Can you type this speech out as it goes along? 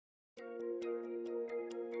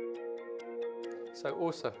So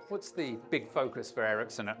Åsa, what's the big focus for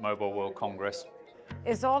Ericsson at Mobile World Congress?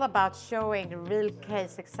 It's all about showing real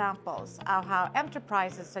case examples of how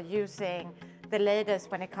enterprises are using the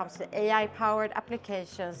latest when it comes to AI-powered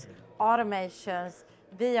applications, automations,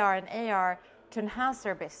 VR and AR to enhance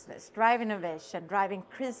their business, drive innovation, drive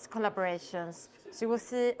increased collaborations. So you will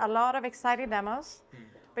see a lot of exciting demos,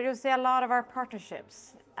 but you'll see a lot of our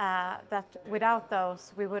partnerships that without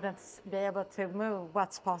those, we wouldn't be able to move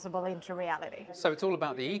what's possible into reality. So it's all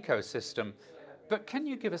about the ecosystem. But can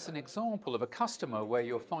you give us an example of a customer where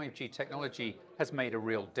your 5G technology has made a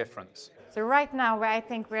real difference? So right now, I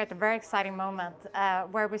think we're at a very exciting moment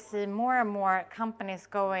where we see more and more companies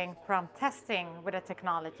going from testing with a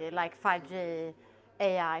technology like 5G,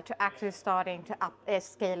 AI, to actually starting to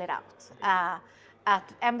scale it out.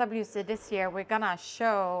 At MWC this year, we're going to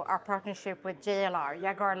show our partnership with JLR,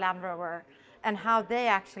 Jaguar Land Rover, and how they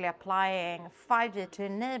actually applying 5G to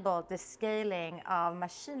enable the scaling of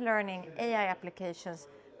machine learning AI applications,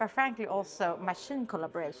 but frankly also machine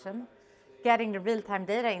collaboration, getting the real-time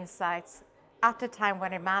data insights at the time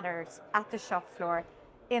when it matters, at the shop floor,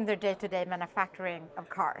 in their day-to-day manufacturing of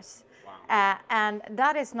cars. And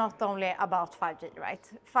that is not only about 5G, right?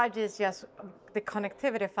 5G is just the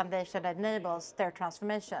connectivity foundation that enables their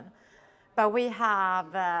transformation. But we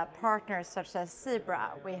have partners such as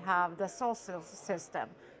Zebra, we have the Social system.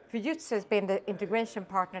 Fujitsu has been the integration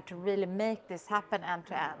partner to really make this happen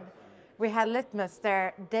end-to-end. We have Litmus,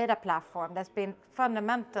 their data platform, that's been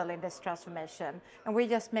fundamental in this transformation, and we're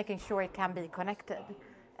just making sure it can be connected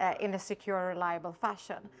in a secure, reliable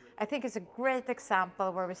fashion. I think it's a great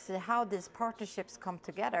example where we see how these partnerships come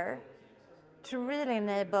together to really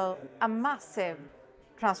enable a massive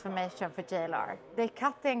transformation for JLR. They're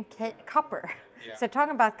cutting copper. Yeah. So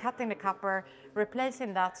talking about cutting the copper,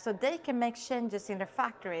 replacing that so they can make changes in their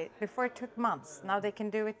factory. Before it took months. Now they can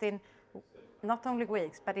do it in not only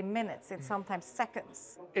weeks, but in minutes, in sometimes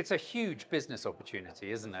seconds. It's a huge business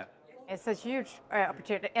opportunity, isn't it? It's a huge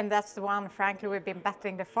opportunity, and that's the one, frankly, we've been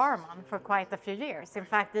betting the farm on for quite a few years. In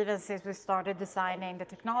fact, even since we started designing the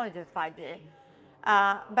technology of 5G.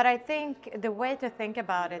 But I think the way to think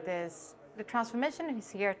about it is the transformation is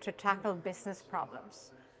here to tackle business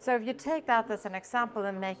problems. So if you take that as an example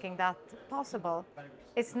and making that possible,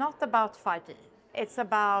 it's not about 5G. It's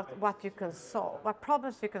about what you can solve, what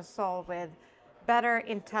problems you can solve with better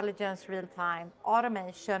intelligence, real-time,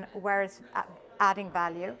 automation, where it's adding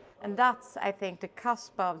value. And that's, I think, the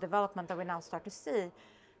cusp of development that we now start to see.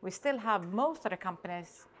 We still have most of the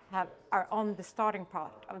companies are on the starting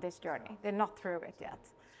part of this journey. They're not through it yet.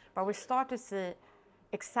 But we start to see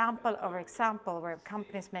example over example where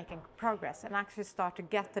companies making progress and actually start to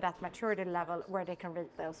get to that maturity level where they can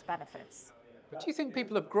reap those benefits. But do you think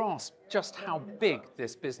people have grasped just how big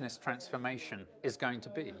this business transformation is going to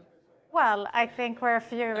be? Well, I think we're a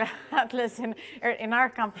few, at least in our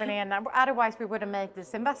company, and otherwise we wouldn't make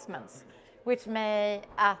these investments, which may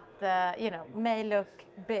look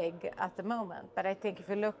big at the moment. But I think if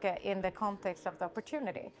you look at in the context of the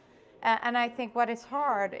opportunity, and I think what is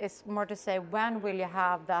hard is more to say when will you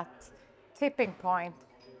have that tipping point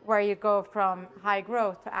where you go from high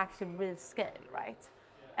growth to actually real scale, right?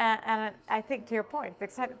 And I think to your point, the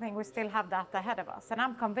exciting thing, we still have that ahead of us. And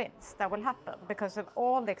I'm convinced that will happen because of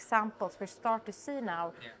all the examples we start to see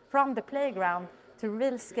now from the playground to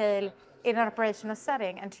real scale in an operational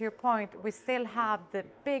setting. And to your point, we still have the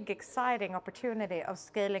big, exciting opportunity of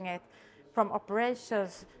scaling it from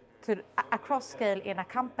operations to across scale in a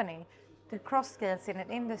company, to cross scales in an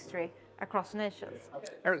industry, across nations.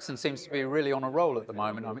 Ericsson seems to be really on a roll at the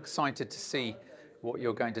moment. I'm excited to see what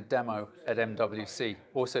you're going to demo at MWC.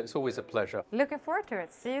 Also, it's always a pleasure. Looking forward to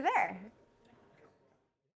it. See you there.